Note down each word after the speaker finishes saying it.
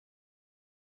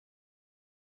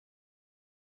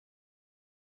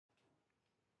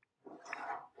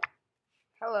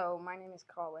Hello, my name is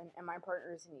Colin, and my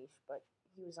partner is Aneesh, but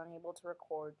he was unable to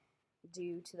record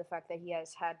due to the fact that he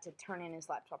has had to turn in his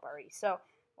laptop already. So,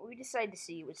 what we decided to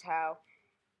see was how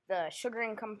the sugar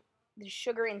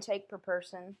intake per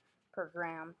person per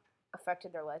gram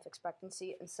affected their life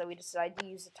expectancy, and so we decided to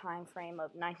use the time frame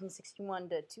of 1961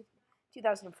 to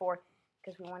 2004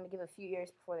 because we wanted to give a few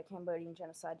years before the Cambodian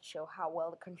genocide to show how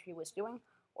well the country was doing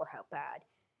or how bad.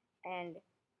 And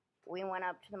we went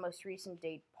up to the most recent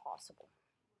date possible.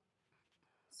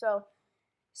 So,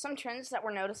 some trends that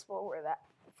were noticeable were that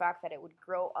the fact that it would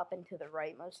grow up and to the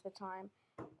right most of the time,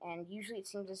 and usually it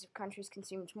seems as if countries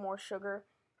consumed more sugar,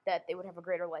 that they would have a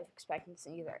greater life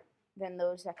expectancy than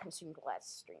those that consumed less,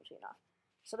 strangely enough.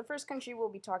 So the first country we'll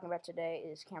be talking about today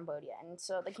is Cambodia, and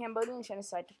so the Cambodian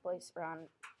genocide took place around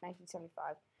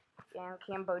 1975, and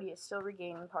Cambodia is still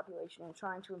regaining population and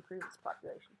trying to improve its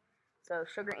population. So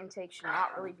sugar intake should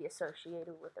not really be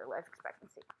associated with their life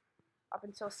expectancy. Up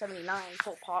until 79,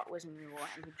 Pol Pot was in rule,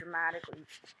 and he dramatically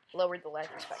lowered the life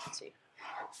expectancy.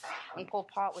 When Pol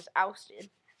Pot was ousted,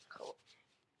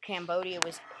 Cambodia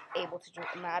was able to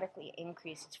dramatically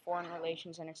increase its foreign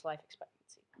relations and its life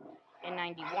expectancy. In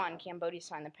 91, Cambodia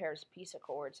signed the Paris Peace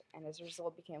Accords, and as a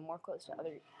result became more close to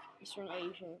other Eastern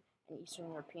Asian and Eastern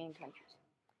European countries.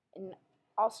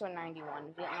 Also in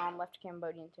 91, Vietnam left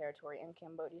Cambodian territory, and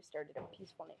Cambodia started a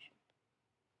peaceful nation.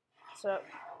 So,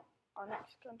 our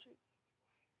next country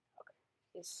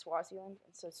is Swaziland,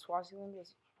 and so Swaziland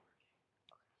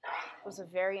was a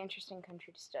very interesting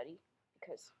country to study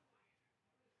because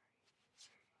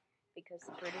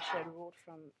the British had ruled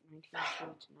from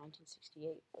 1903 to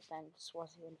 1968, but then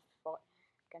Swaziland fought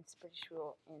against British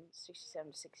rule in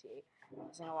 67 to 68,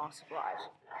 causing a loss of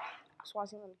lives.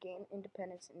 Swaziland gained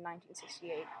independence in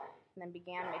 1968 and then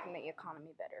began making the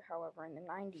economy better. However, in the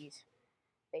 90s,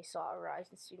 they saw a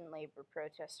rise in student labor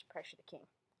protests to pressure the king.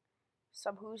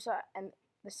 Sobhuza and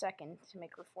the second to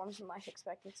make reforms in life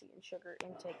expectancy and sugar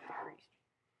intake decreased.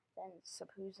 Then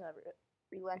Sobhuza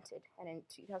relented, and in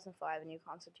 2005 a new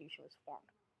constitution was formed.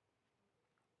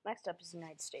 Next up is the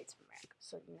United States of America.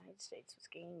 So the United States was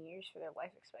gaining years for their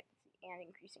life expectancy and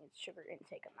increasing its sugar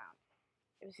intake amount.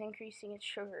 It was increasing its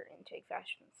sugar intake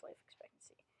faster than its life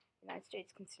expectancy. The United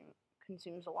States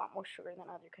consumes a lot more sugar than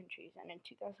other countries, and in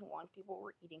 2001 people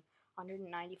were eating 195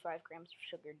 grams of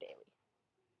sugar daily,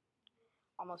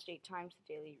 almost 8 times the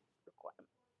daily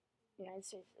requirement. The United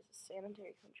States is a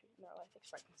sanitary country, and their life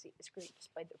expectancy is great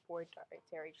despite their poor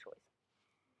dietary choice.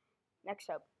 Next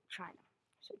up, China.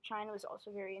 So China was also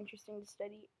very interesting to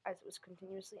study as it was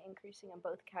continuously increasing in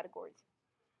both categories.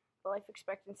 The life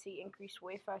expectancy increased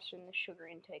way faster than the sugar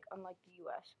intake, unlike the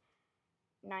US.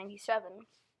 In 97,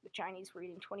 the Chinese were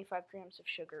eating 25 grams of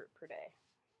sugar per day,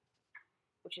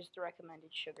 which is the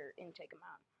recommended sugar intake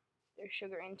amount. Their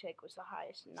sugar intake was the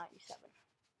highest in 97.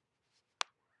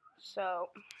 So,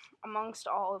 amongst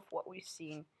all of what we've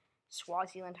seen,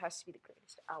 Swaziland has to be the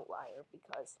greatest outlier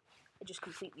because it just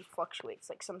completely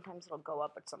fluctuates. Like, sometimes it'll go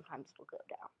up, but sometimes it'll go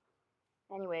down.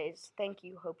 Anyways, thank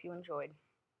you. Hope you enjoyed.